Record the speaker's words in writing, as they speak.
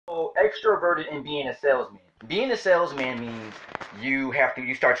extroverted in being a salesman. Being a salesman means you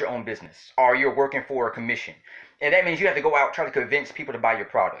start your own business or you're working for a commission. And that means you have to go out try to convince people to buy your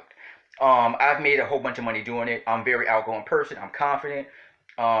product. I've made a whole bunch of money doing it. I'm a very outgoing person. I'm confident.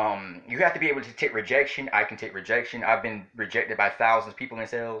 You have to be able to take rejection. I can take rejection. I've been rejected by thousands of people in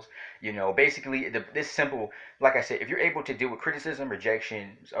sales. Basically, this simple, like I said, if you're able to deal with criticism,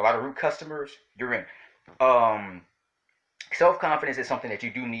 rejection, a lot of rude customers, you're in. Um, Self-confidence is something that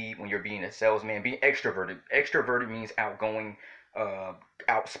you do need when you're being a salesman. Being extroverted. Extroverted means outgoing, uh,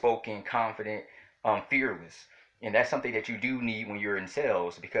 outspoken, confident, fearless. And that's something that you do need when you're in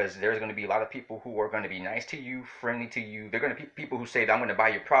sales because there's going to be a lot of people who are going to be nice to you, friendly to you. They're going to be people who say, I'm going to buy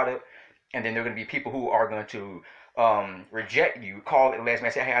your product. And then there are going to be people who are going to reject you, call it last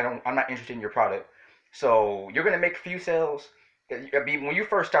minute, say, hey, I'm not interested in your product. So you're going to make a few sales. When you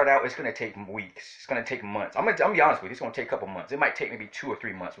first start out, it's going to take weeks. It's going to take months. I'm gonna be honest with you. It's going to take a couple months. It might take maybe 2 or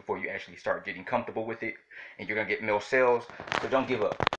 3 months before you actually start getting comfortable with it, and you're going to get more sales. So don't give up.